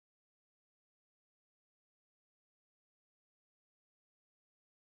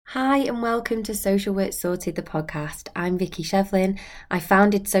Hi and welcome to Social Work Sorted, the podcast. I'm Vicky Shevlin. I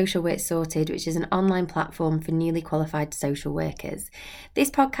founded Social Work Sorted, which is an online platform for newly qualified social workers.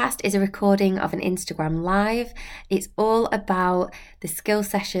 This podcast is a recording of an Instagram live. It's all about the skill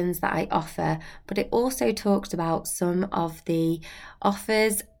sessions that I offer, but it also talks about some of the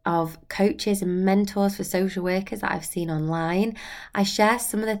offers of coaches and mentors for social workers that I've seen online. I share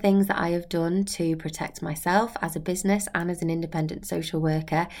some of the things that I have done to protect myself as a business and as an independent social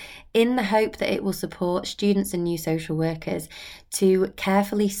worker, in the hope that it will support students and new social workers to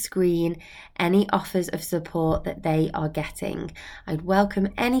carefully screen any offers of support that they are getting. I'd welcome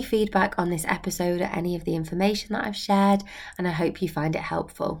any feedback on this episode or any of the information that I've shared, and I hope you find it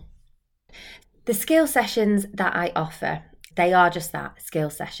helpful. The skill sessions that I offer, they are just that, skill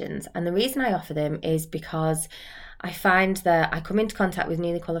sessions. And the reason I offer them is because I find that I come into contact with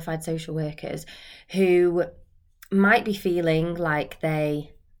newly qualified social workers who might be feeling like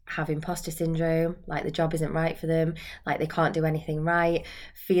they have imposter syndrome, like the job isn't right for them, like they can't do anything right,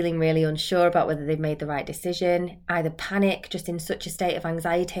 feeling really unsure about whether they've made the right decision, either panic, just in such a state of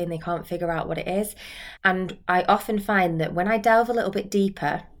anxiety and they can't figure out what it is. And I often find that when I delve a little bit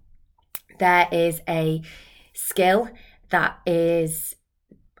deeper, there is a skill that is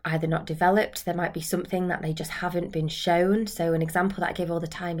either not developed, there might be something that they just haven't been shown. So an example that I give all the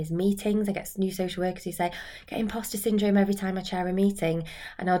time is meetings. I get new social workers who say, I get imposter syndrome every time I chair a meeting.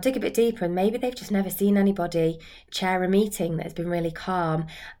 And I'll dig a bit deeper and maybe they've just never seen anybody chair a meeting that has been really calm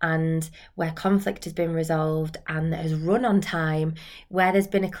and where conflict has been resolved and that has run on time, where there's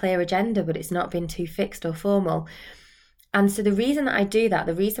been a clear agenda but it's not been too fixed or formal. And so the reason that I do that,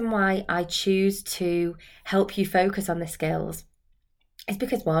 the reason why I choose to help you focus on the skills is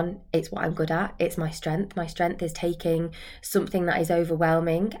because, one, it's what I'm good at. It's my strength. My strength is taking something that is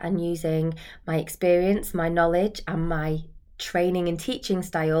overwhelming and using my experience, my knowledge, and my training and teaching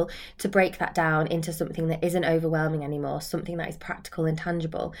style to break that down into something that isn't overwhelming anymore, something that is practical and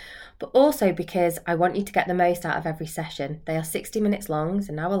tangible. But also because I want you to get the most out of every session. They are 60 minutes long,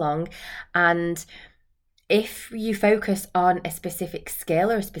 so an hour long, and if you focus on a specific skill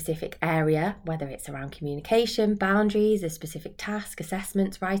or a specific area, whether it's around communication, boundaries, a specific task,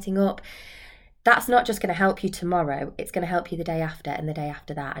 assessments, writing up, that's not just going to help you tomorrow, it's going to help you the day after and the day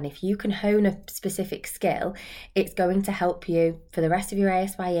after that. And if you can hone a specific skill, it's going to help you for the rest of your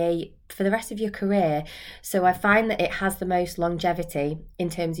ASYE, for the rest of your career. So I find that it has the most longevity in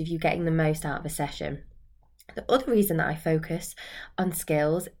terms of you getting the most out of a session. The other reason that I focus on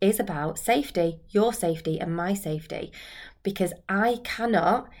skills is about safety, your safety and my safety, because I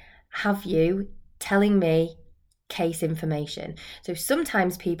cannot have you telling me case information. So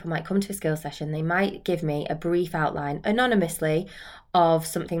sometimes people might come to a skill session, they might give me a brief outline anonymously of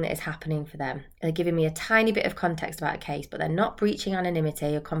something that is happening for them. They're giving me a tiny bit of context about a case, but they're not breaching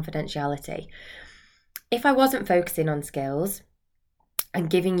anonymity or confidentiality. If I wasn't focusing on skills and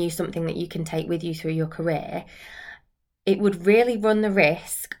giving you something that you can take with you through your career, it would really run the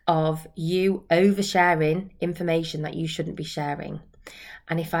risk of you oversharing information that you shouldn't be sharing.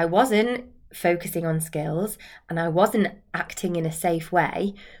 And if I wasn't focusing on skills and I wasn't acting in a safe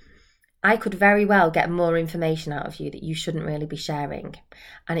way, I could very well get more information out of you that you shouldn't really be sharing.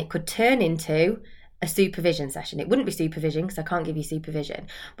 And it could turn into a supervision session. It wouldn't be supervision because I can't give you supervision,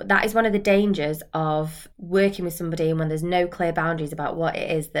 but that is one of the dangers of working with somebody when there's no clear boundaries about what it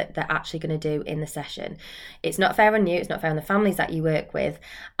is that they're actually going to do in the session. It's not fair on you, it's not fair on the families that you work with,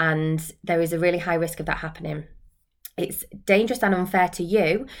 and there is a really high risk of that happening. It's dangerous and unfair to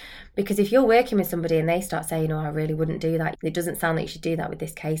you because if you're working with somebody and they start saying, oh, I really wouldn't do that, it doesn't sound like you should do that with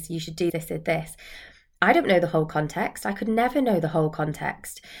this case, you should do this or this. I don't know the whole context. I could never know the whole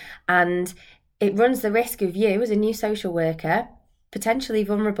context. And it runs the risk of you as a new social worker, potentially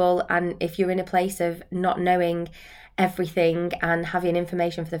vulnerable, and if you're in a place of not knowing everything and having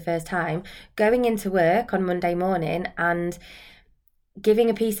information for the first time, going into work on Monday morning and giving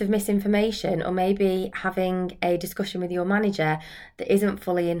a piece of misinformation or maybe having a discussion with your manager that isn't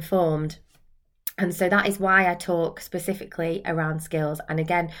fully informed. And so that is why I talk specifically around skills. And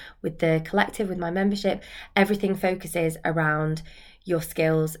again, with the collective, with my membership, everything focuses around your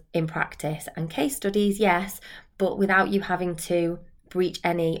skills in practice and case studies, yes, but without you having to breach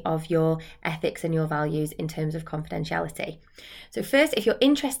any of your ethics and your values in terms of confidentiality. So first, if you're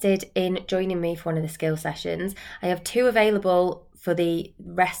interested in joining me for one of the skill sessions, I have 2 available for the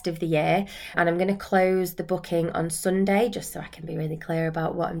rest of the year, and I'm going to close the booking on Sunday just so I can be really clear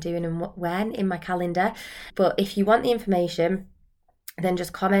about what I'm doing and when in my calendar. But if you want the information, then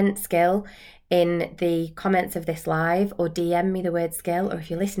just comment skill in the comments of this live, or DM me the word skill, or if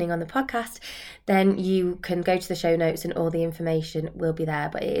you're listening on the podcast, then you can go to the show notes and all the information will be there.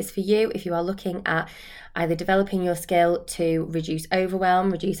 But it is for you if you are looking at either developing your skill to reduce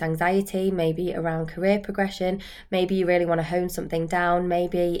overwhelm, reduce anxiety, maybe around career progression, maybe you really want to hone something down,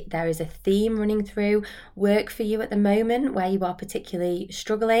 maybe there is a theme running through work for you at the moment where you are particularly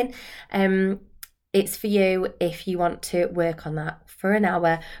struggling. It's for you if you want to work on that for an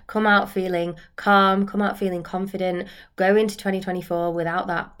hour, come out feeling calm, come out feeling confident, go into 2024 without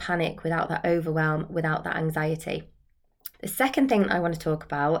that panic, without that overwhelm, without that anxiety. The second thing that I want to talk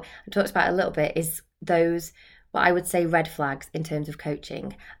about, I talked about a little bit, is those, what I would say, red flags in terms of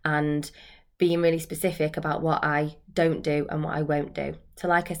coaching, and being really specific about what I don't do and what I won't do. So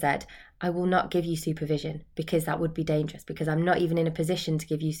like I said, I will not give you supervision because that would be dangerous, because I'm not even in a position to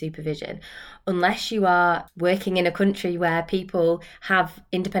give you supervision. Unless you are working in a country where people have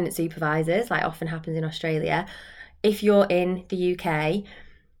independent supervisors, like often happens in Australia. If you're in the UK,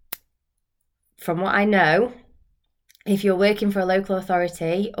 from what I know, if you're working for a local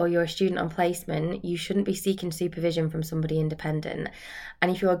authority or you're a student on placement, you shouldn't be seeking supervision from somebody independent.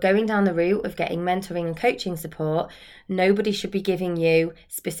 And if you're going down the route of getting mentoring and coaching support, nobody should be giving you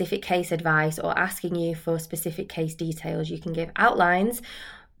specific case advice or asking you for specific case details. You can give outlines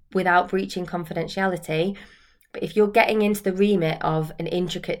without breaching confidentiality. But if you're getting into the remit of an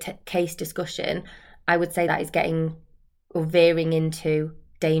intricate case discussion, I would say that is getting or veering into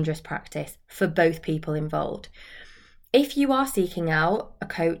dangerous practice for both people involved. If you are seeking out a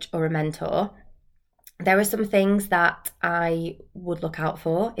coach or a mentor, there are some things that I would look out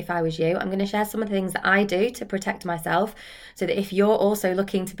for if I was you. I'm going to share some of the things that I do to protect myself, so that if you're also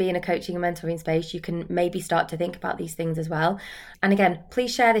looking to be in a coaching and mentoring space, you can maybe start to think about these things as well. And again,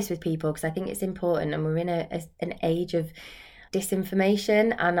 please share this with people, because I think it's important, and we're in an age of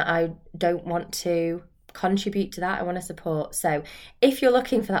disinformation, and I don't want to contribute to that. I want to support. So if you're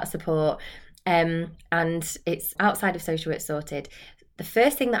looking for that support, and it's outside of Social Work Sorted, the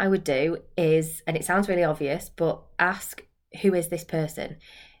first thing that I would do is, and it sounds really obvious, but ask, who is this person?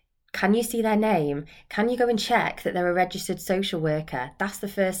 Can you see their name? Can you go and check that they're a registered social worker? That's the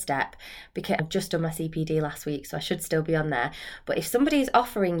first step, because I've just done my CPD last week, so I should still be on there. But if somebody is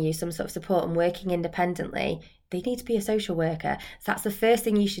offering you some sort of support and working independently, they need to be a social worker. So that's the first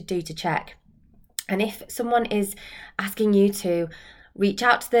thing you should do to check. And if someone is asking you to reach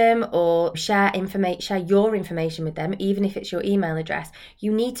out to them or share your information with them, even if it's your email address,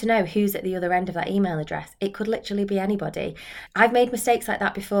 you need to know who's at the other end of that email address. It could literally be anybody. I've made mistakes like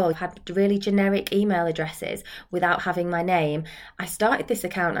that before. I've had really generic email addresses without having my name. I started this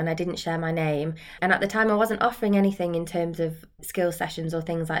account and I didn't share my name, and at the time I wasn't offering anything in terms of skill sessions or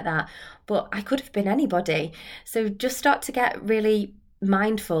things like that, but I could have been anybody. So just start to get really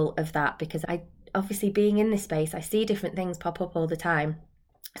mindful of that, because obviously, being in this space, I see different things pop up all the time.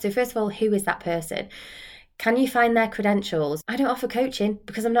 So first of all, who is that person? Can you find their credentials? I don't offer coaching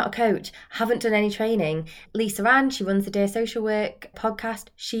because I'm not a coach. I haven't done any training. Lisa Ann, she runs the Dear Social Work podcast.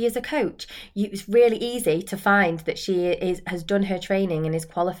 She is a coach. It's really easy to find that she has done her training and is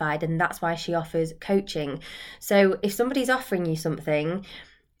qualified, and that's why she offers coaching. So if somebody's offering you something,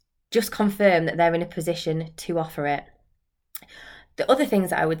 just confirm that they're in a position to offer it. The other things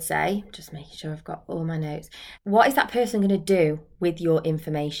that I would say, just making sure I've got all my notes, what is that person going to do with your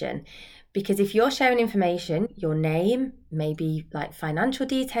information? Because if you're sharing information, your name, maybe like financial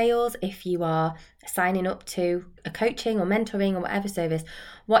details, if you are signing up to a coaching or mentoring or whatever service,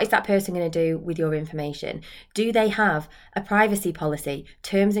 what is that person going to do with your information? Do they have a privacy policy,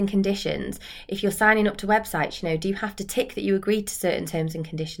 terms and conditions? If you're signing up to websites, do you have to tick that you agreed to certain terms and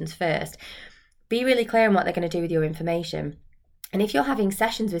conditions first? Be really clear on what they're going to do with your information. And if you're having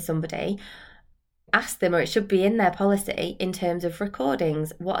sessions with somebody, ask them, or it should be in their policy, in terms of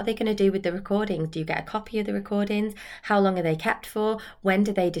recordings. What are they going to do with the recordings? Do you get a copy of the recordings? How long are they kept for? When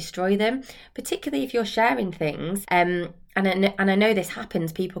do they destroy them? Particularly if you're sharing things, and I know this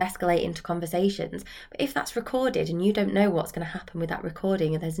happens, people escalate into conversations. But if that's recorded and you don't know what's going to happen with that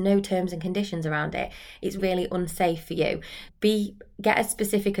recording, and there's no terms and conditions around it, it's really unsafe for you. Get as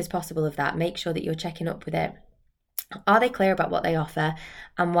specific as possible of that. Make sure that you're checking up with it. Are they clear about what they offer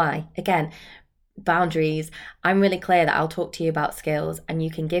and why? Again, boundaries. I'm really clear that I'll talk to you about skills, and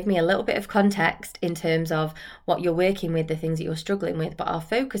you can give me a little bit of context in terms of what you're working with, the things that you're struggling with, but our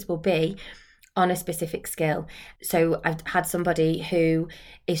focus will be on a specific skill. So I've had somebody who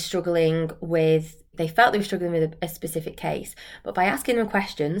is struggling with, they felt they were struggling with a specific case, but by asking them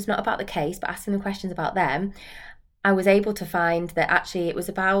questions, not about the case, but asking them questions about them, I was able to find that actually it was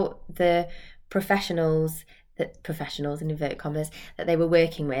about the professionals, professionals in inverted commas that they were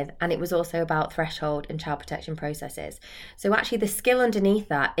working with, and it was also about threshold and child protection processes. So actually the skill underneath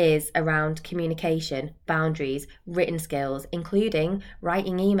that is around communication, boundaries, written skills, including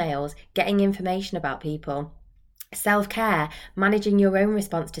writing emails, getting information about people, self-care, managing your own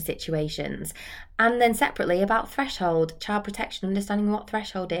response to situations, and then separately about threshold, child protection, understanding what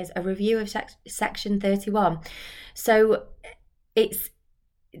threshold is, a review of section 31. So it's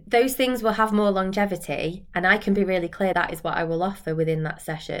those things will have more longevity, and I can be really clear that is what I will offer within that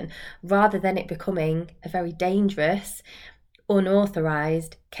session, rather than it becoming a very dangerous,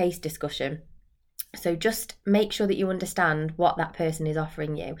 unauthorized case discussion. So just make sure that you understand what that person is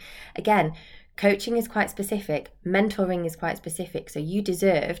offering you. Again, coaching is quite specific, mentoring is quite specific, so you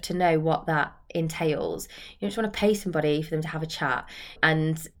deserve to know what that entails. You don't just want to pay somebody for them to have a chat.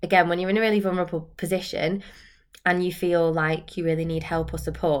 And again, when you're in a really vulnerable position and you feel like you really need help or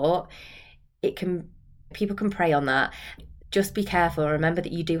support, people can prey on that. Just be careful and remember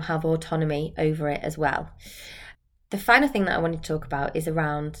that you do have autonomy over it as well. The final thing that I want to talk about is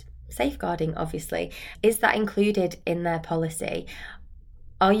around safeguarding, obviously. Is that included in their policy?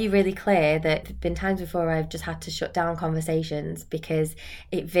 Are you really clear that there have been times before I've just had to shut down conversations because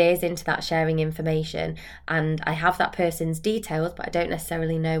it veers into that sharing information, and I have that person's details, but I don't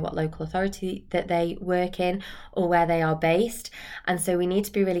necessarily know what local authority that they work in or where they are based. And so we need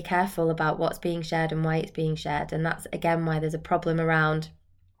to be really careful about what's being shared and why it's being shared. And that's, again, why there's a problem around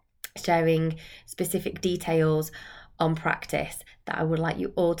sharing specific details on practice that I would like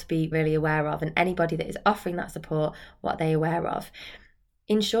you all to be really aware of, and anybody that is offering that support, what they're aware of.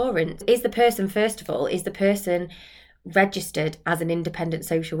 Insurance. Is the person, first of all, is the person registered as an independent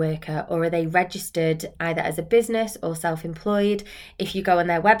social worker, or are they registered either as a business or self-employed? If you go on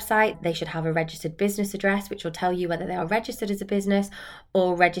their website, they should have a registered business address, which will tell you whether they are registered as a business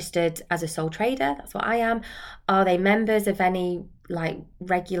or registered as a sole trader. That's what I am. Are they members of any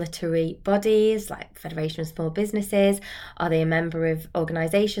regulatory bodies like Federation of Small Businesses? Are they a member of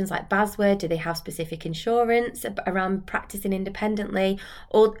organisations like ASYE? Do they have specific insurance around practicing independently?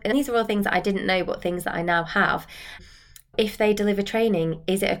 And these are all things that I didn't know, but things that I now have. If they deliver training,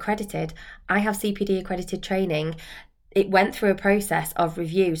 is it accredited? I have CPD accredited training. It went through a process of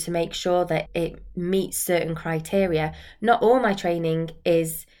review to make sure that it meets certain criteria. Not all my training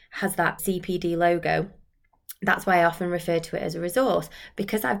has that CPD logo. That's why I often refer to it as a resource,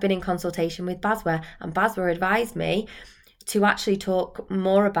 because I've been in consultation with ASYE, and ASYE advised me to actually talk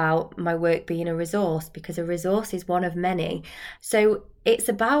more about my work being a resource, because a resource is one of many. So it's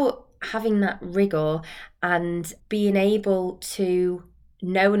about having that rigour and being able to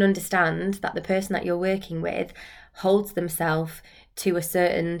know and understand that the person that you're working with holds themselves to a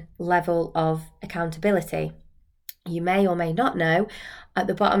certain level of accountability. You may or may not know, at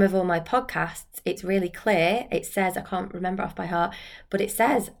the bottom of all my podcasts, it's really clear. It says, I can't remember off by heart, but it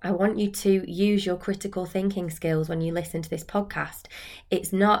says, I want you to use your critical thinking skills when you listen to this podcast.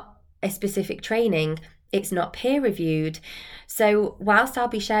 It's not a specific training. It's not peer reviewed. So whilst I'll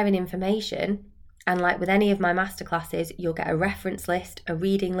be sharing information, and like with any of my masterclasses, you'll get a reference list, a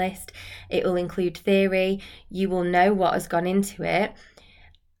reading list. It will include theory. You will know what has gone into it.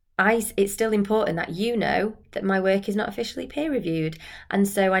 It's still important that you know that my work is not officially peer reviewed. And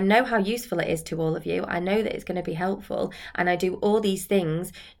so I know how useful it is to all of you. I know that it's going to be helpful. And I do all these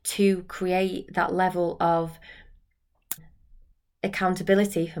things to create that level of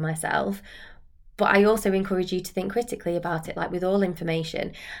accountability for myself. But I also encourage you to think critically about it, like with all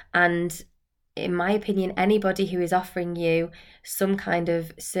information. And in my opinion, anybody who is offering you some kind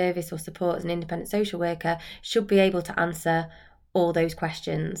of service or support as an independent social worker should be able to answer all those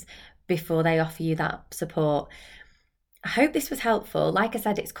questions before they offer you that support. I hope this was helpful. Like I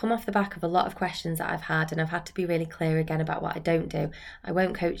said, it's come off the back of a lot of questions that I've had, and I've had to be really clear again about what I don't do. I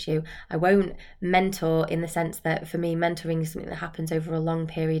won't coach you. I won't mentor, in the sense that for me, mentoring is something that happens over a long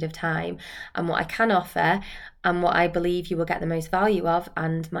period of time. And what I can offer, and what I believe you will get the most value of,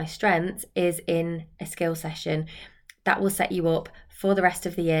 and my strength, is in a skill session that will set you up for the rest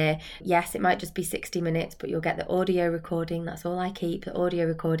of the year. Yes, it might just be 60 minutes, but you'll get the audio recording. That's all I keep, the audio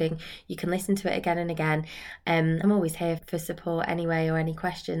recording. You can listen to it again and again. I'm always here for support anyway, or any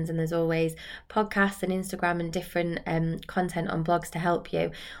questions, and there's always podcasts and Instagram and different content on blogs to help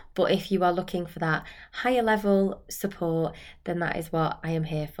you. But if you are looking for that higher level support, then that is what I am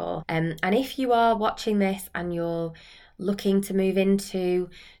here for. And if you are watching this and you're looking to move into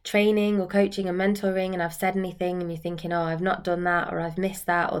training or coaching and mentoring, and I've said anything and you're thinking, oh, I've not done that, or I've missed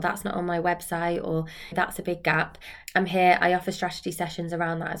that, or that's not on my website, or that's a big gap, I'm here. I offer strategy sessions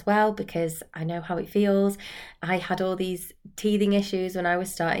around that as well, because I know how it feels. I had all these teething issues when I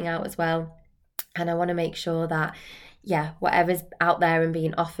was starting out as well. And I want to make sure that, whatever's out there and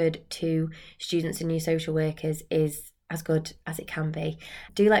being offered to students and new social workers is as good as it can be.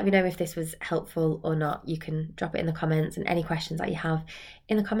 Do let me know if this was helpful or not. You can drop it in the comments, and any questions that you have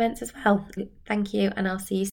in the comments as well. Thank you, and I'll see you soon.